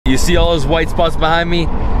You see all those white spots behind me?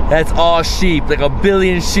 That's all sheep, like 1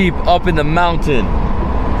 billion sheep up in the mountain.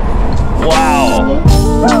 Wow.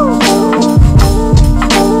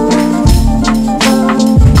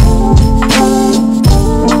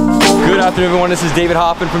 Good afternoon, everyone. This is David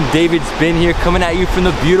Hoffman from Davidsbeenhere, coming at you from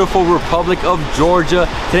the beautiful Republic of Georgia.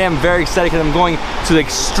 Today I'm very excited because I'm going to the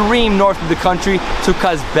extreme north of the country, to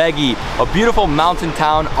Kasbegi, a beautiful mountain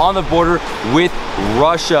town on the border with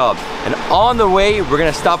Russia. And on the way, we're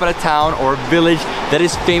gonna stop at a town or a village that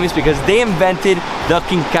is famous because they invented the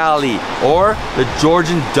KHINKALI, or the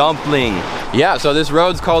Georgian dumpling. Yeah, so this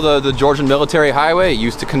road's called the Georgian Military Highway. It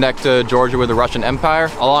used to connect Georgia with the Russian Empire.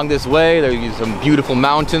 Along this way, there's some beautiful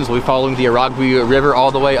mountains. We'll be following the Ananuri River all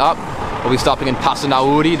the way up. We'll be stopping in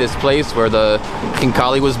Pasanauri, this place where the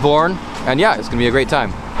KHINKALI was born. And yeah, it's gonna be a great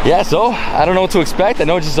time. Yeah, so I don't know what to expect. I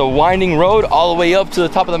know it's just a winding road all the way up to the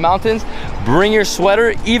top of the mountains. Bring your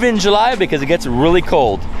sweater, even in July, because it gets really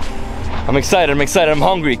cold. I'm excited, I'm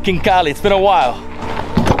hungry. KHINKALI, it's been a while.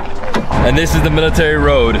 And this is the military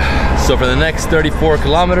road. So for the next 34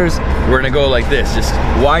 kilometers, we're gonna go like this, just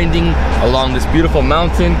winding along this beautiful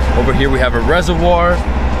mountain. Over here we have a reservoir.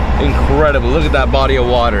 Incredible, look at that body of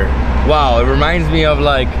water. Wow, it reminds me of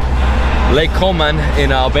like Lake Koman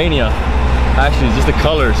in Albania. Actually, just the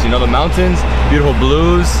colors, you know, the mountains, beautiful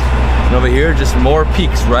blues. And over here, just more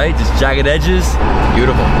peaks, right? Just jagged edges,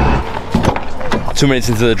 beautiful. 2 minutes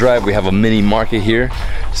into the drive, we have a mini market here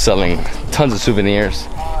selling tons of souvenirs.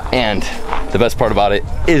 And the best part about it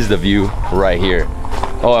is the view right here.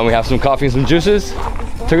 Oh, and we have some coffee and some juices.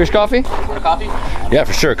 Turkish coffee? Coffee? Yeah,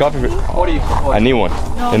 for sure, coffee. What do you want? I need one.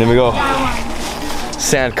 And then we go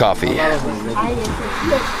sand coffee.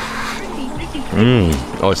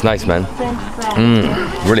 Oh, it's nice, man.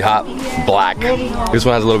 Really hot, black. This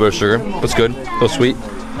one has a little bit of sugar. That's good, a little sweet.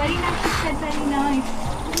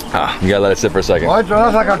 Ah, you gotta let it sit for a second.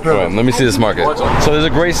 Right, let me see this market. So there's a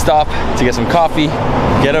great stop to get some coffee,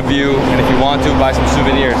 get a view, and if you want to, buy some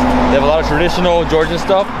souvenirs. They have a lot of traditional Georgian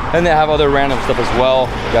stuff, and they have other random stuff as well.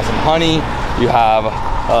 You got some honey, you have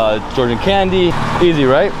Georgian candy. Easy,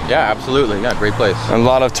 right? Yeah, absolutely. Yeah, great place. And a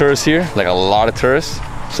lot of tourists here, like a lot of tourists.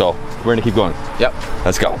 So we're gonna keep going. Yep.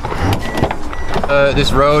 Let's go.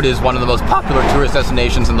 This road is one of the most popular tourist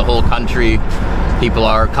destinations in the whole country. People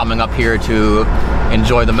are coming up here to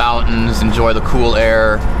enjoy the mountains, enjoy the cool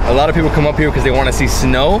air. A lot of people come up here because they want to see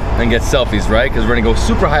snow and get selfies, right? Because we're gonna go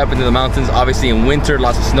super high up into the mountains. Obviously in winter,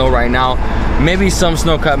 lots of snow right now. Maybe some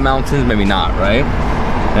snow-capped mountains, maybe not, right?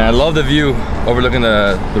 And I love the view overlooking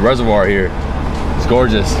the reservoir here. It's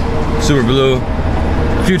gorgeous, super blue.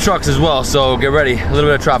 A few trucks as well, so get ready. A little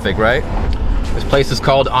bit of traffic, right? This place is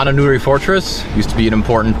called Ananuri Fortress. Used to be an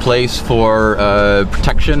important place for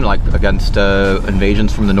protection, like against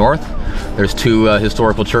invasions from the north. There's 2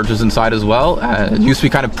 historical churches inside as well. It used to be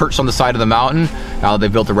kind of perched on the side of the mountain. Now they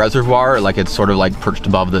built a reservoir, like it's sort of like perched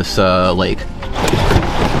above this lake.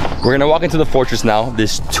 We're gonna walk into the fortress now.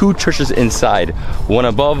 There's 2 churches inside, one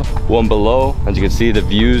above, one below. As you can see, the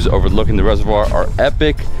views overlooking the reservoir are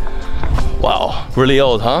epic. Wow, really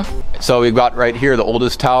old, huh? So we've got right here, the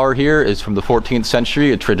oldest tower here is from the 14th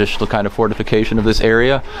century, a traditional kind of fortification of this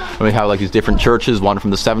area. And we have like these different churches, one from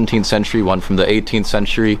the 17th century, one from the 18th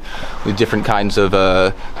century, with different kinds of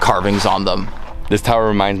carvings on them. This tower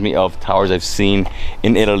reminds me of towers I've seen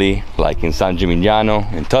in Italy, like in San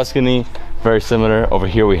Gimignano in Tuscany. Very similar. Over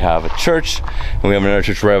here we have a church, and we have another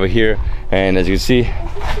church right over here. And as you can see,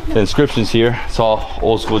 the inscriptions here, it's all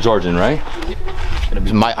old school Georgian, right?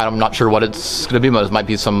 I'm not sure what it's going to be, but it might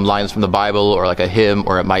be some lines from the Bible or like a hymn,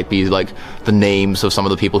 or it might be like the names of some of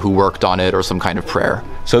the people who worked on it or some kind of prayer.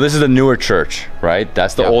 So this is the newer church, right?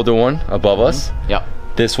 That's the older one above us. Yeah.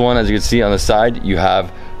 This one, as you can see on the side, you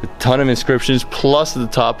have a ton of inscriptions, plus at the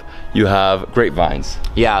top you have grapevines.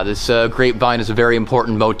 Yeah, this grapevine is a very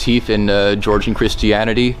important motif in Georgian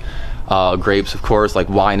Christianity. Grapes, of course, like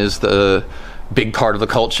wine is the big part of the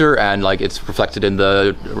culture, and like it's reflected in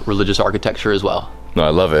the religious architecture as well. No, I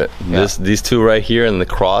love it. Yeah. These 2 right here and the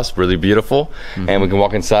cross, really beautiful. And we can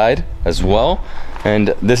walk inside as well.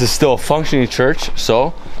 And this is still a functioning church,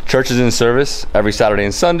 so church is in service every Saturday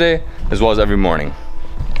and Sunday, as well as every morning.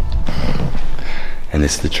 And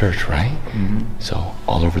this is the church, right? So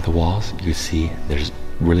all over the walls, you see there's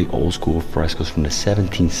really old school frescoes from the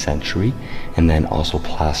 17th century, and then also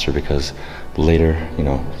plaster, because later, you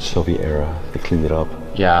know, Soviet era, they cleaned it up.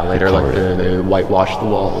 Yeah, later like they whitewashed the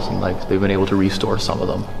walls, and like they've been able to restore some of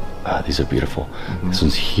them. these are beautiful. This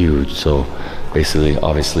one's huge. So basically,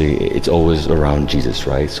 obviously, it's always around Jesus,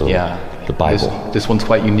 right? So Yeah. the Bible. This one's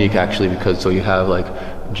quite unique actually, because so you have like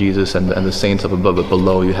Jesus and the saints up above, but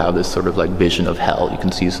below you have this sort of like vision of hell. You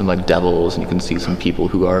can see some like devils, and you can see some people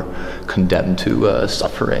who are condemned to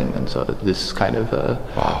suffering. And so this kind of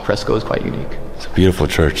fresco is quite unique. It's a beautiful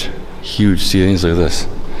church. Huge ceilings, look at this.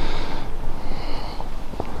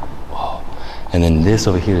 Wow. And then this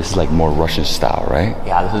over here is like more Russian style, right?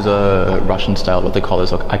 Yeah, this is a Russian style, what they call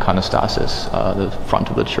this iconostasis, the front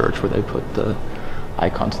of the church where they put the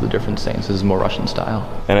icons of the different saints. This is more Russian style.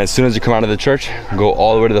 And as soon as you come out of the church, go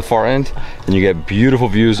all the way to the far end, and you get beautiful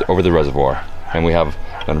views over the reservoir. And we have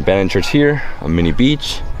an abandoned church here, a mini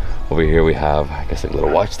beach. Over here we have, I guess, like a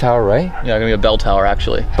little watchtower, right? Yeah, gonna be a bell tower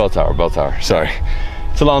actually. Bell tower, sorry.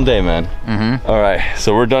 It's a long day, man. All right,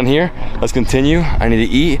 so we're done here. Let's continue. I need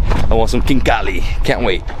to eat. I want some KHINKALI. Can't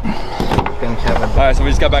wait. Thanks, Kevin. All right, so we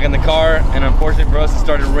just got back in the car, and unfortunately for us, it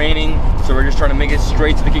started raining. So we're just trying to make it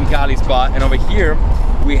straight to the KHINKALI spot. And over here,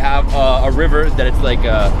 we have a river that it's like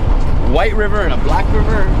a white river and a black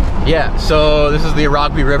river. Yeah, so this is the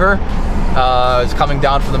Aragbi River. It's coming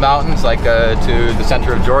down from the mountains, like to the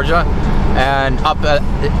center of Georgia, and up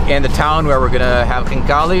in the town where we're gonna have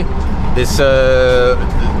KHINKALI. This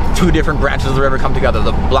two different branches of the river come together: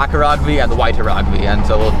 the black Aragbi and the white Aragbi. And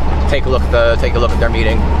so we'll take a look at their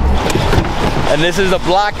meeting. And this is the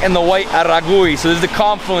black and the white Aragui. So this is the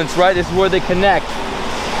confluence, right? This is where they connect.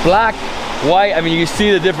 Black, white. I mean, you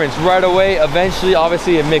see the difference right away. Eventually,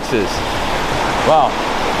 obviously, it mixes. Wow.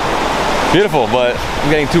 Beautiful, but I'm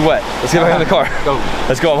getting too wet. Let's get back in the car. Go.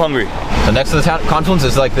 Let's go, I'm hungry. So next to the town confluence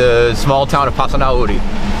is like the small town of Pasanauri,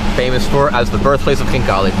 famous as the birthplace of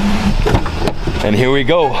KHINKALI. And here we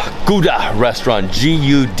go, Gouda restaurant,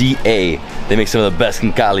 G-U-D-A. They make some of the best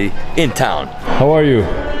KHINKALI in town. How are you?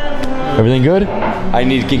 Everything good? I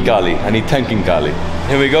need KHINKALI, I need 10 KHINKALI.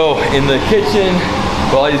 Here we go, in the kitchen,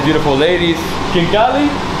 with all these beautiful ladies. KHINKALI?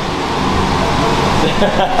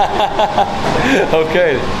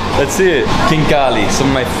 Okay, let's see it. KHINKALI, some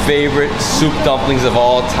of my favorite soup dumplings of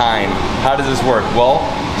all time. How does this work? Well,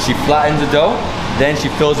 she flattens the dough, then she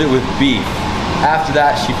fills it with beef. After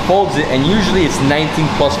that, she folds it, and usually it's 19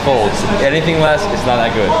 plus folds. Anything less, it's not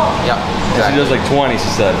that good. Yeah, exactly. And she does like 20,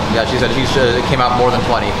 she said. Yeah, she said it came out more than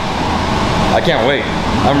 20. I can't wait.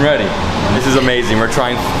 I'm ready. This is amazing. We're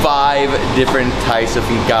trying 5 different types of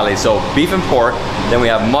KHINKALI. So beef and pork, then we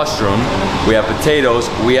have mushroom, we have potatoes,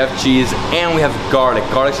 we have cheese, and we have garlic.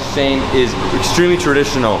 Garlic is extremely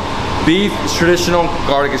traditional. Beef is traditional,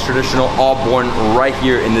 garlic is traditional, all born right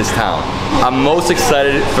here in this town. I'm most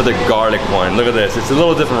excited for the garlic one. Look at this. It's a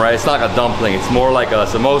little different, right? It's not like a dumpling. It's more like a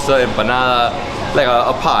samosa, empanada, like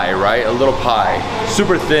a pie, right? A little pie.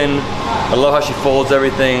 Super thin. I love how she folds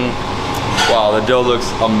everything. Wow, the dough looks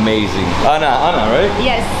amazing. Anna, right?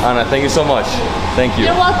 Yes. Anna, thank you so much. Thank you.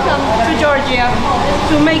 You're welcome to Georgia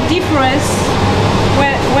to make difference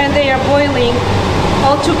when they are boiling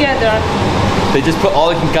all together. They just put all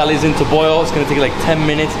the KHINKALIs into boil. It's gonna take like 10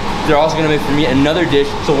 minutes. They're also gonna make for me another dish.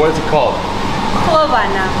 So what is it called?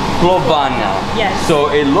 Klovana. Klovana. Yes. So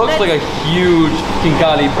it looks like a huge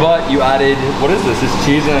KHINKALI, but you added, what is this? It's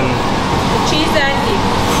cheese and... Cheese and beef.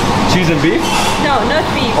 Cheese and beef? No, not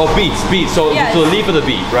beef. Oh, beets. So, Yes. so the leaf of the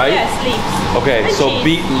beet, right? Yes, leaves. Okay, And so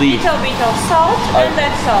cheese. beet leaf. Little bit of salt, and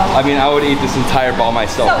that's all. I mean, I would eat this entire ball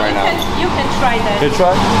myself So right now. you can try that. Can you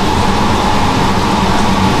try?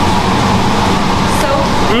 So,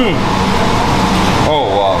 Oh,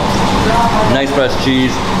 wow. Nice fresh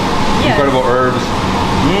cheese. yes. Incredible herbs.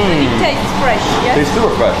 It tastes fresh, yes? It's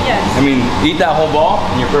super fresh. Yes. I mean, eat that whole ball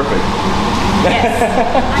and you're perfect.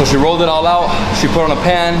 Yes. So she rolled it all out, she put it on a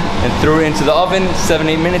pan and threw it into the oven,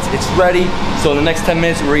 7-8 minutes, it's ready. So in the next 10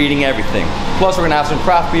 minutes, we're eating everything. Plus we're gonna have some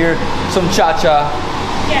craft beer, some cha-cha,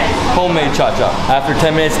 Yes. homemade cha-cha. After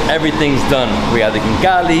 10 minutes, everything's done. We have the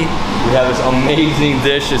KHINKALI, we have this amazing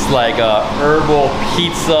dish, it's like a herbal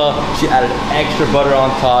pizza. She added extra butter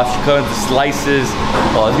on top, she cut it into slices.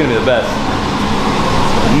 Oh, it's gonna be the best.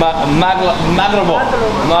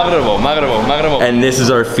 Magrebo. And this is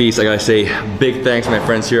our feast. I gotta say big thanks to my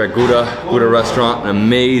friends here at Gouda restaurant. An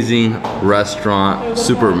amazing restaurant,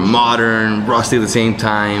 super modern, rusty at the same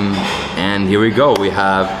time. And here we go. We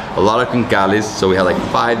have a lot of KHINKALIs. So we have like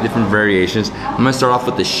 5 different variations. I'm gonna start off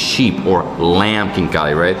with the sheep or lamb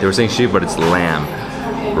KHINKALI, right? They were saying sheep, but it's lamb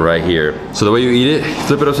right here. So the way you eat it,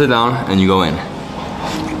 flip it upside down and you go in.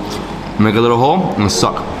 Make a little hole and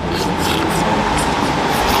suck.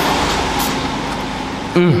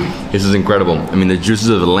 This is incredible. I mean, the juices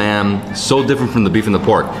of the lamb, so different from the beef and the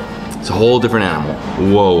pork. It's a whole different animal.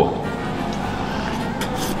 Whoa.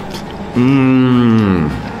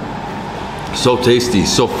 So tasty,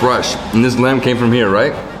 so fresh. And this lamb came from here,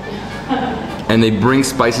 right? And they bring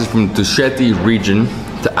spices from Tusheti region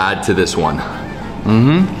to add to this one.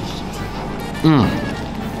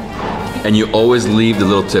 And you always leave the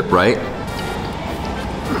little tip, right?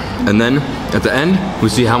 And then at the end, we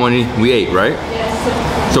see how many we ate, right?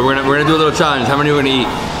 Yes. So we're gonna do a little challenge. How many we're gonna eat?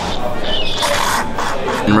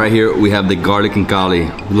 And right here we have the garlic kinkali.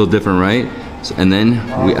 A little different, right? So, and then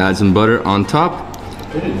we add some butter on top.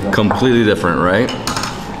 Completely different, right?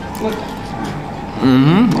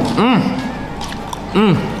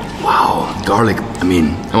 Wow, garlic. I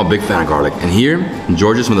mean, I'm a big fan of garlic. And here in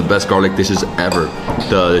Georgia, some of the best garlic dishes ever.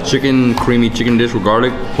 The chicken, creamy chicken dish with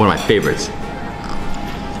garlic, one of my favorites.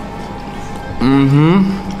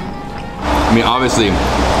 I mean, obviously,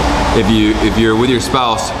 if you're with your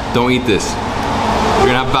spouse, don't eat this. You're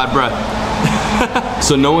gonna have bad breath.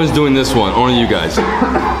 So no one's doing this one, only you guys.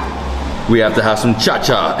 We have to have some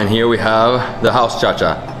cha-cha, and here we have the house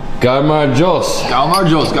cha-cha. Galmar Jos. Galmar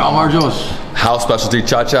Jos, Galmar Jos. House specialty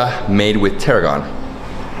cha-cha made with tarragon.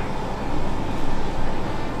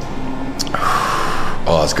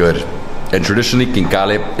 Oh, that's good. And traditionally,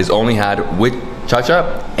 kinkali is only had with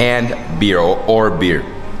cha-cha and beer or beer,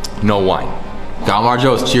 no wine. Galmar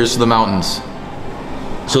Jos, cheers to the mountains.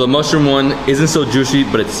 So the mushroom one isn't so juicy,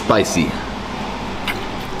 but it's spicy.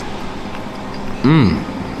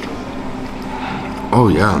 Oh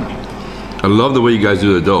yeah. I love the way you guys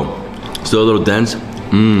do the dough. Still a little dense.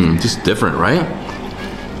 Just different, right?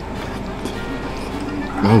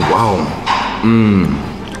 Oh wow.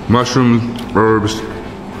 Mushrooms, herbs.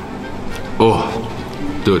 Oh,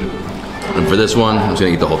 dude. And for this one, I'm just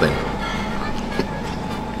gonna eat the whole thing.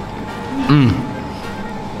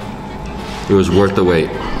 It was worth the wait.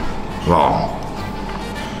 Wow.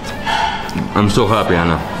 I'm so happy,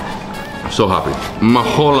 Anna. I'm so happy.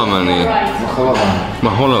 Maholavani.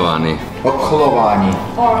 Maholavani.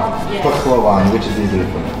 Paklovani, which is easier to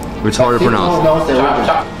pronounce. It's hard to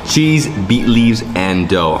pronounce. Cheese, beet leaves, and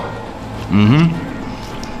dough.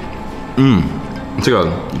 It's like a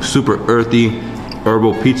super earthy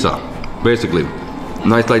herbal pizza, basically.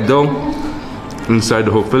 Nice light dough, inside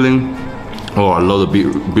the whole filling. Oh, I love the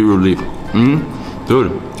beetroot leaf.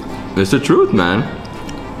 Dude, it's the truth, man.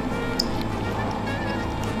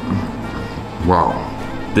 Wow.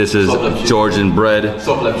 This is Georgian bread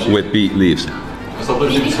with beet leaves.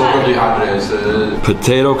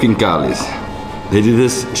 Potato kinkalis. They do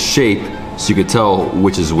this shape so you could tell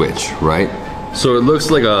which is which, right? So it looks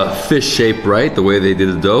like a fish shape, right? The way they did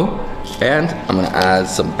the dough. And I'm gonna add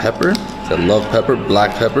some pepper. I love pepper,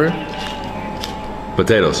 black pepper.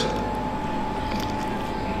 Potatoes.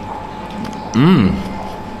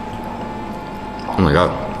 Oh my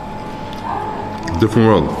God. Different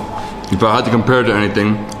world. If I had to compare it to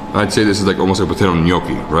anything, I'd say this is like almost like potato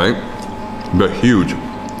gnocchi, right? But huge.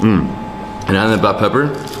 And adding the black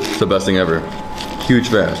pepper, it's the best thing ever. Huge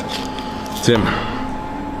fan. Tim,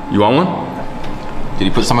 you want one? Did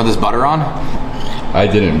you put some of this butter on? I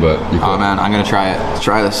didn't, but you could. Oh man, I'm gonna try it. Let's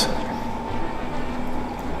try this.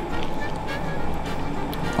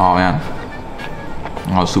 Oh man.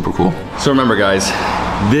 Oh, super cool. So remember guys,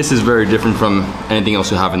 this is very different from anything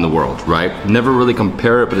else you have in the world, right? Never really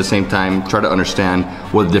compare it, but at the same time, try to understand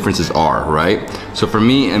what the differences are, right? So for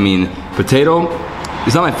me, I mean, potato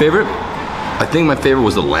is not my favorite. I think my favorite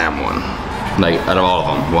was the lamb one. Like, out of all of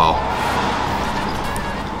them, wow.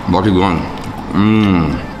 I'll keep going.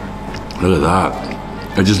 Look at that.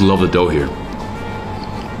 I just love the dough here.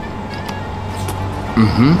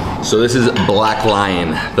 So this is Black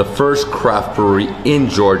Lion, the first craft brewery in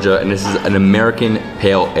Georgia, and this is an American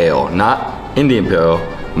pale ale, not Indian pale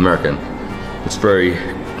ale, American. It's very,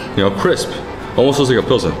 crisp. Almost looks like a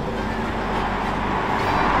Pilsen.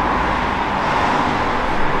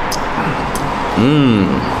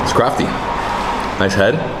 It's crafty. Nice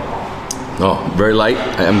head. Oh, very light.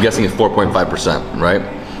 I'm guessing it's 4.5%, right?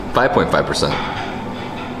 5.5%.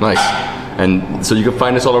 Nice. And so you can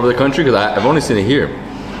find this all over the country because I've only seen it here.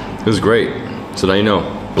 It was great. So now you know,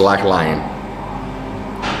 Black Lion.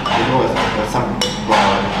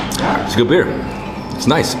 It's a good beer. It's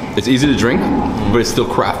nice. It's easy to drink, but it's still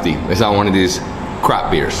crafty. It's not one of these crap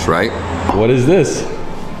beers, right? What is this?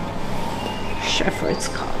 Shepherd's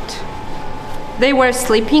Cut. They were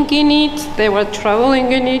sleeping in it. They were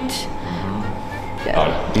traveling in it.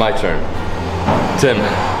 Yeah. My turn. Tim,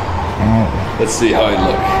 let's see how I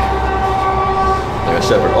look. Like a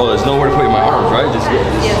shepherd. Oh, there's nowhere to put my arms, right? Just take it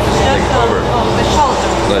over. The shoulder.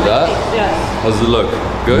 Like that? Yes. How does it look?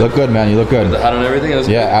 Good? You look good, man. You look good. The hat and everything?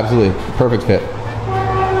 Yeah, absolutely. Perfect fit.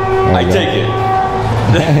 I take it.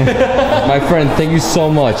 My friend, thank you so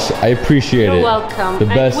much. I appreciate it. You're welcome. The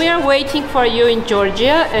best. And we are waiting for you in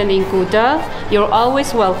Georgia and in Guda. You're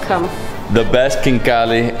always welcome. The best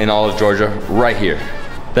KHINKALI in all of Georgia, right here.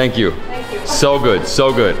 Thank you. Thank you. So good,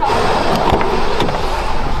 so good.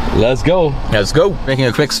 Let's go. Let's go. Making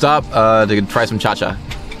a quick stop to try some cha-cha.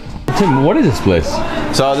 Tim, what is this place?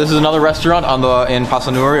 So this is another restaurant in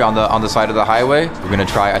Pasanauri on the side of the highway. We're gonna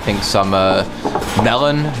try, I think, some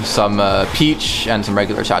melon, some peach, and some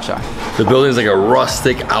regular cha-cha. The building is like a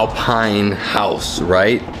rustic alpine house,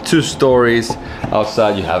 right? 2 stories.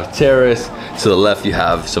 Outside you have a terrace. To the left you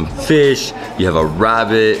have some fish. You have a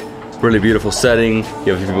rabbit. Really beautiful setting.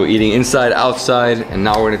 You have people eating inside, outside, and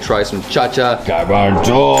now we're gonna try some cha-cha.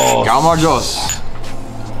 Camarjos. Camarjos.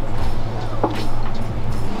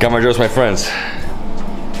 Camarjos, my friends.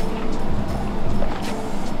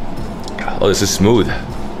 Oh, this is smooth,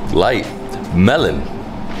 light, melon.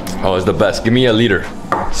 Oh, it's the best. Give me a liter.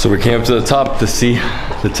 So we came up to the top to see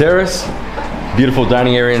the terrace. Beautiful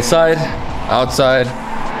dining area inside, outside.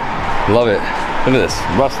 Love it. Look at this,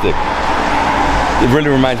 rustic. It really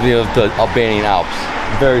reminds me of the Albanian Alps.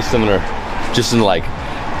 Very similar, just in like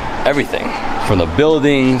everything. From the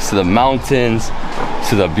buildings, to the mountains,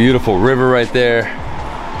 to the beautiful river right there.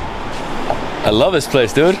 I love this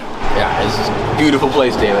place, dude. Yeah, this is a beautiful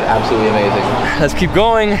place, David. Absolutely amazing. Let's keep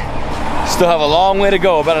going. Still have a long way to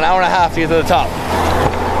go, about an hour and a half to get to the top.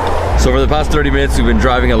 So for the past 30 minutes, we've been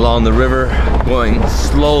driving along the river, going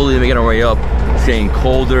slowly, making our way up. It's getting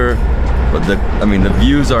colder, but the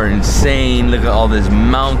views are insane. Look at all these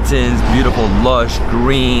mountains, beautiful, lush,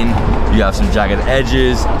 green. You have some jagged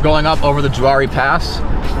edges. Going up over the Juari Pass,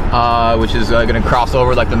 which is going to cross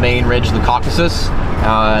over like the main ridge of the Caucasus,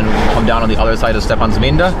 and come down on the other side of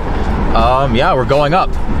Stepantsminda. Yeah, we're going up.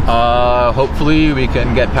 Hopefully we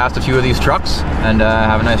can get past a few of these trucks and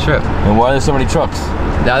have a nice trip. And why are there so many trucks?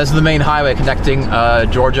 Now this is the main highway connecting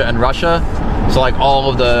Georgia and Russia. So like all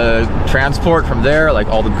of the transport from there, like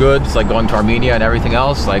all the goods, like going to Armenia and everything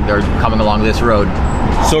else, like they're coming along this road.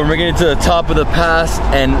 So we're making it to the top of the pass,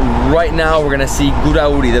 and right now we're gonna see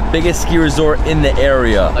Gudauri, the biggest ski resort in the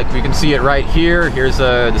area. Like we can see it right here. Here's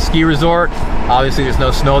the ski resort. Obviously there's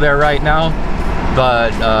no snow there right now,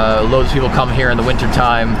 but loads of people come here in the winter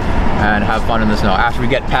time and have fun in the snow. After we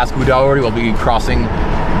get past Gudauri, we'll be crossing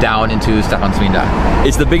down into Stepantsminda.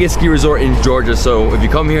 It's the biggest ski resort in Georgia, so if you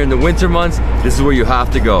come here in the winter months, this is where you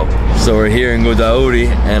have to go. So we're here in Gudauri,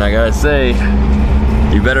 and I gotta say,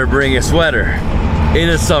 you better bring a sweater in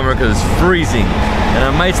the summer because it's freezing. And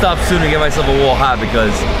I might stop soon and get myself a wool hat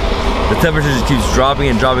because the temperature just keeps dropping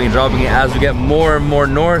and dropping and dropping. And as we get more and more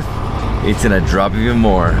north, it's gonna drop even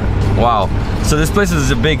more. Wow. So this place is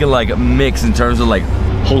a big like mix in terms of like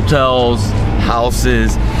hotels,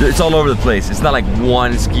 houses. It's all over the place. It's not like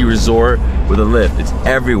one ski resort with a lift. It's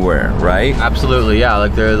everywhere, right? Absolutely, yeah.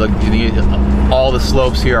 Like they're like all the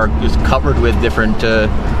slopes here are just covered with different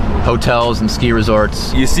hotels and ski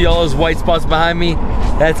resorts. You see all those white spots behind me?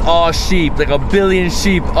 That's all sheep, like 1 billion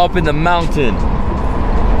sheep up in the mountain.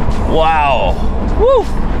 Wow. Woo!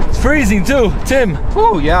 It's freezing too, Tim.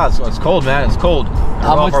 Oh yeah, it's cold, man. It's cold.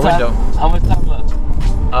 How much time left?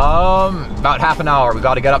 About half an hour. We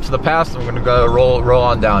got to get up to the pass, and we're gonna go roll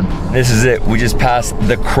on down. This is it. We just passed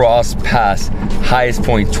the Cross Pass, highest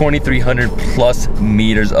point, 2,300 plus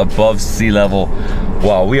meters above sea level.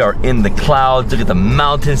 Wow, we are in the clouds. Look at the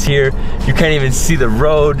mountains here. You can't even see the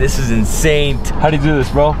road. This is insane. How do you do this,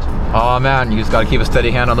 bro? Oh man, you just gotta keep a steady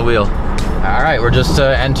hand on the wheel. All right, we're just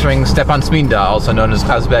entering Stepantsminda, also known as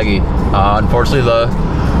Kasbegi. Unfortunately, the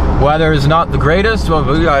weather is not the greatest. Well,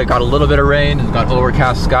 we got a little bit of rain. We've got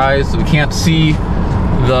overcast skies, so we can't see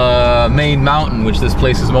the main mountain, which this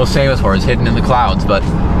place is most famous for. It's hidden in the clouds, but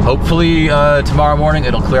hopefully tomorrow morning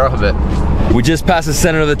it'll clear up a bit. We just passed the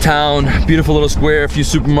center of the town. Beautiful little square, a few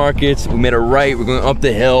supermarkets. We made a right. We're going up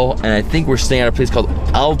the hill, and I think we're staying at a place called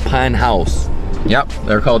Alpine House. Yep,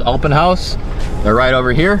 they're called Alpine House. They're right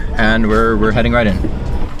over here, and we're heading right in.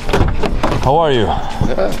 How are you?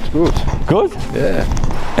 Yeah, it's good. Good? Yeah.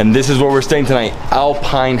 And this is where we're staying tonight,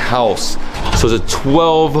 Alpine House. So it's a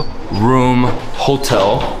 12-room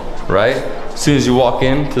hotel, right? As soon as you walk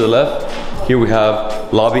in to the left, here we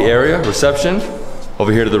have lobby area, reception.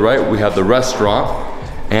 Over here to the right, we have the restaurant,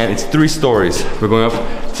 and it's 3 stories. We're going up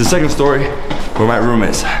to the second story where my room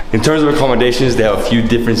is. In terms of accommodations, they have a few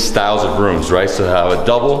different styles of rooms, right? So they have a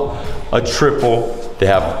double, a triple, they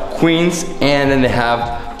have queens, and then they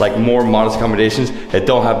have like more modest accommodations that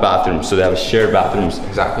don't have bathrooms. So they have shared bathrooms.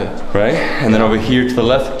 Exactly. Right? And then over here to the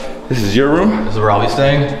left, this is your room. This is where I'll be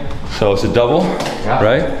staying. So it's a double, yeah.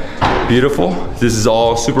 Right? Beautiful. This is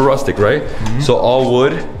all super rustic, right? So all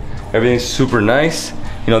wood, everything's super nice.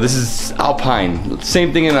 You know, this is alpine.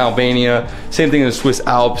 Same thing in Albania, same thing in the Swiss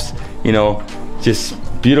Alps. You know, just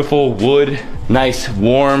beautiful wood, nice,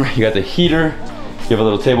 warm. You got the heater. You have a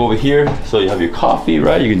little table over here, so you have your coffee,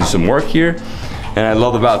 right? You can do some work here. And I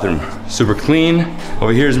love the bathroom. Super clean.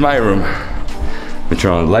 Over here is my room. Let me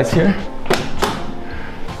turn on the lights here.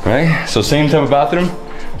 Right? So same type of bathroom,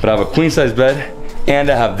 but I have a queen size bed and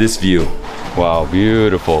I have this view. Wow,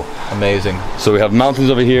 beautiful. Amazing. So we have mountains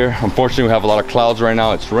over here. Unfortunately, we have a lot of clouds right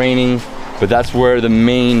now. It's raining, but that's where the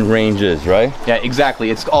main range is, right? Yeah, exactly.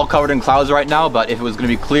 It's all covered in clouds right now, but if it was going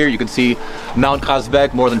to be clear, you could see Mount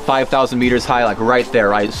Kasbegi more than 5,000 meters high, like right there,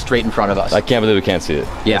 right straight in front of us. I can't believe we can't see it.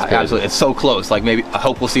 Yeah, absolutely. It's so close. Like maybe, I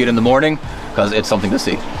hope we'll see it in the morning because it's something to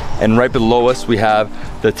see. And right below us, we have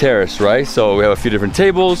the terrace, right? So we have a few different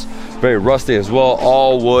tables, very rustic as well,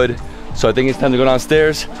 all wood. So I think it's time to go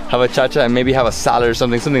downstairs, have a cha-cha, and maybe have a salad or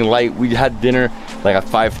something light. We had dinner like at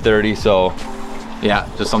 5:30, so. Yeah,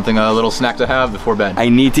 just something, a little snack to have before bed. I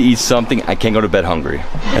need to eat something. I can't go to bed hungry.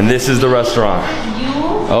 And this is the restaurant.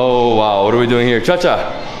 Oh, wow, what are we doing here? Cha-cha?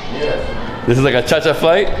 Yeah. This is like a cha-cha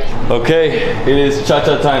flight? Okay, it is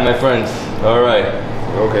cha-cha time, my friends. All right.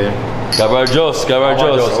 Okay. Caballos.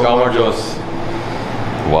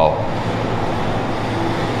 Wow.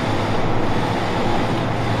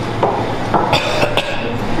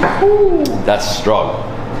 That's strong.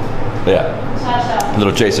 Yeah.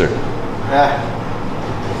 Little chaser.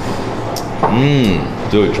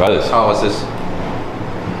 Dude, try this. Oh, what's this?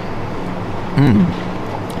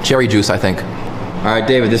 Cherry juice, I think. All right,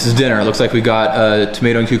 David, this is dinner. It looks like we got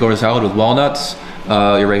tomato and cucumber salad with walnuts,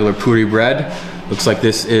 your regular puri bread. Looks like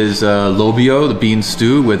this is lobio, the bean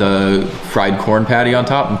stew with a fried corn patty on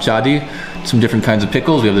top, and chadi. Some different kinds of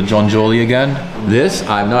pickles. We have the jonjoli again. This,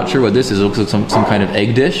 I'm not sure what this is. It looks like some kind of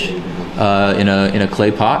egg dish in a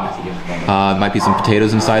clay pot. Might be some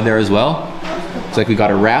potatoes inside there as well. Looks like we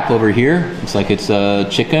got a wrap over here. Looks like it's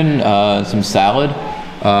chicken, some salad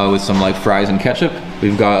with some like fries and ketchup.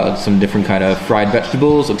 We've got some different kind of fried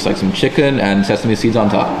vegetables. Looks like some chicken and sesame seeds on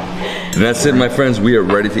top. And that's it, my friends. We are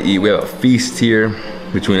ready to eat. We have a feast here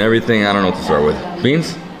between everything. I don't know what to start with.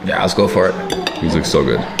 Beans? Yeah, let's go for it. These look so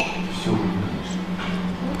good.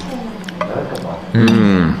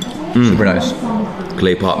 Super nice.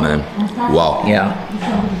 Clay pot, man. Wow. Yeah.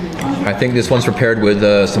 I think this one's prepared with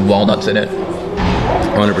some walnuts in it.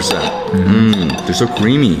 100%. They're so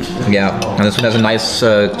creamy. Yeah, and this one has a nice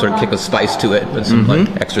sort of kick of spice to it, with some like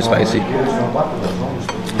extra spicy.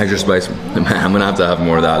 Extra spice. Man, I'm gonna have to have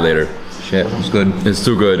more of that later. Shit, it's good. It's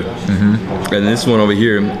too good. And this one over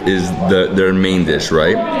here is their main dish,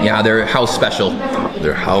 right? Yeah, they're house special.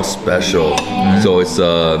 Their house special. So it's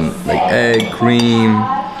like egg, cream.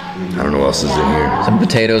 I don't know what else is in here. Some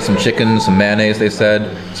potatoes, some chicken, some mayonnaise. They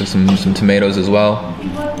said some tomatoes as well.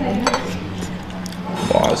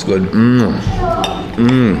 Wow, that's good.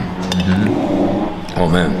 Oh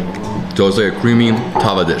man. So it's like a creamy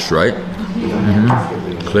tava dish, right?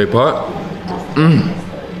 Clay pot.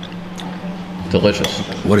 Delicious.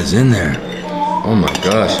 What is in there? Oh my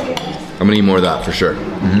gosh. I'm gonna eat more of that for sure.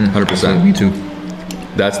 100%. Me too.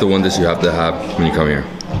 That's the one dish you have to have when you come here.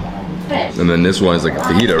 And then this one is like a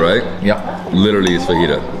fajita, right? Yep. Literally it's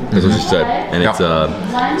fajita. That's what she said. And it's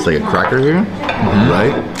like a cracker here,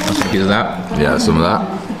 right? Let's make use of that. Yeah, some of that.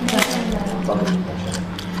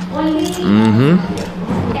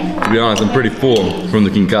 To be honest, I'm pretty full from the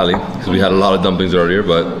KHINKALI because we had a lot of dumplings earlier,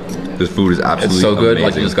 but this food is absolutely It's so good, amazing.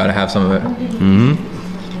 like you just gotta have some of it.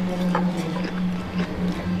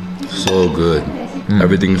 So good.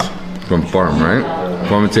 Everything's from farm, right?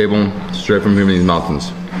 Farm to table, straight from here in these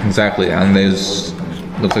mountains. Exactly, and there's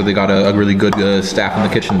looks like they got a really good staff in the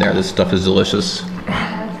kitchen there. This stuff is delicious.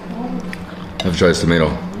 I have to try this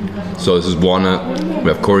tomato. So this is walnut. We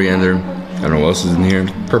have coriander. I don't know what else is in here.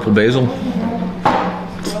 Purple basil.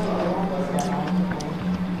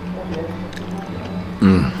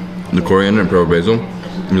 The coriander and purple basil.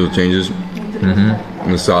 Little changes.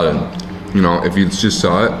 And the salad. You know, if you just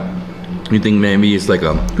saw it, you think maybe it's like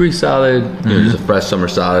a Greek salad, you know, just a fresh summer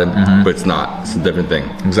salad, but it's not. It's a different thing.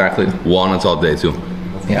 Exactly. Walnuts all day too.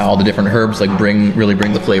 Yeah, all the different herbs like really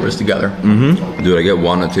bring the flavors together. Dude, I get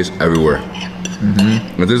walnut taste everywhere.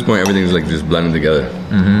 At this point, everything's like just blending together.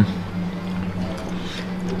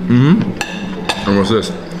 And what's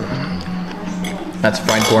this? That's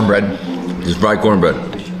fried cornbread. Just fried cornbread.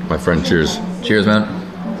 My friend, cheers. Cheers, man.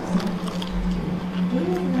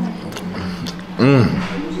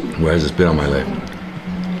 Where has this been on my life?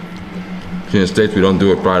 See, in the States, we don't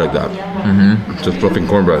do it fried like that. Just fluffing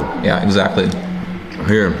cornbread. Yeah, exactly.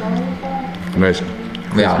 Here, nice,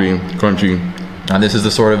 crispy, crunchy. And this is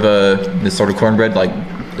the sort of cornbread like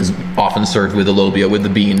is often served with the lobia, with the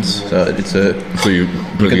beans. So it's a. So you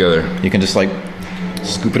put it together. You can just like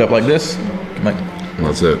scoop it up like this. Like,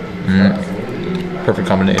 That's it. perfect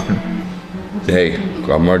combination. Hey,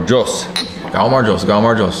 Gamarjos.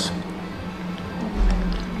 Gamarjos.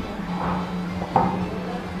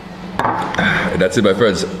 That's it, my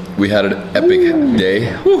friends. We had an epic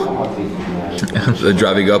day.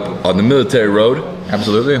 Driving up on the military road.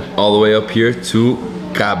 Absolutely. All the way up here to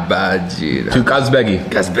Kasbegi. To Kasbegi.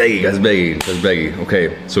 Kasbegi.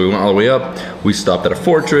 Okay, so we went all the way up. We stopped at a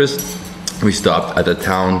fortress. We stopped at the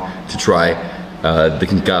town to try the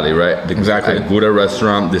KHINKALI, right? Exactly. Gouda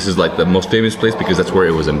restaurant. This is like the most famous place because that's where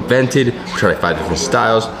it was invented. We tried 5 different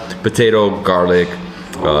styles: potato, garlic,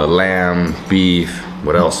 lamb, beef.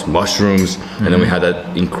 What else? Mushrooms. And then we had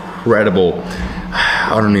that incredible,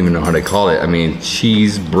 I don't even know how they call it. I mean,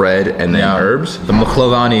 cheese, bread, and then herbs. The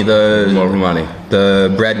moklovani,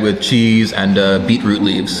 the bread with cheese and beetroot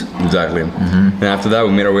leaves. Exactly. And after that,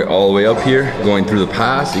 we made our way all the way up here, going through the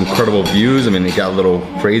pass. Incredible views. I mean, it got a little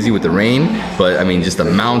crazy with the rain, but I mean, just the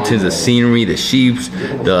mountains, the scenery, the sheep,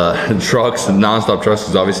 the trucks, the non-stop trucks,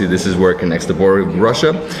 because obviously this is where it connects the border with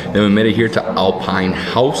Russia. Then we made it here to Alpine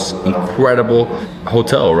House. Incredible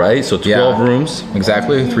hotel, right? So 12 rooms.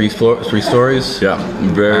 Exactly. 3 stories. Yeah.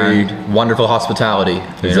 Very and wonderful hospitality.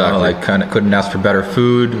 Exactly. Like couldn't ask for better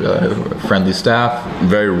food, friendly staff.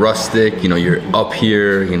 Very rustic. You know, you're up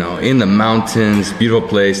here, you know, in the mountains. Beautiful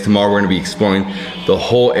place. Tomorrow we're going to be exploring the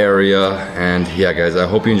whole area. And yeah, guys, I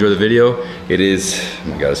hope you enjoy the video. It is, oh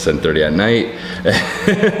my God, it's 7:30 at night.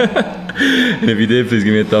 And if you did, please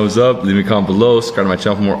give me a thumbs up. Leave me a comment below. Subscribe to my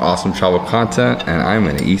channel for more awesome travel content. And I'm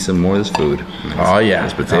going to eat some more of this food. Oh yeah.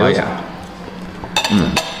 Potatoes. Oh yeah.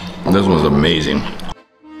 This one's amazing.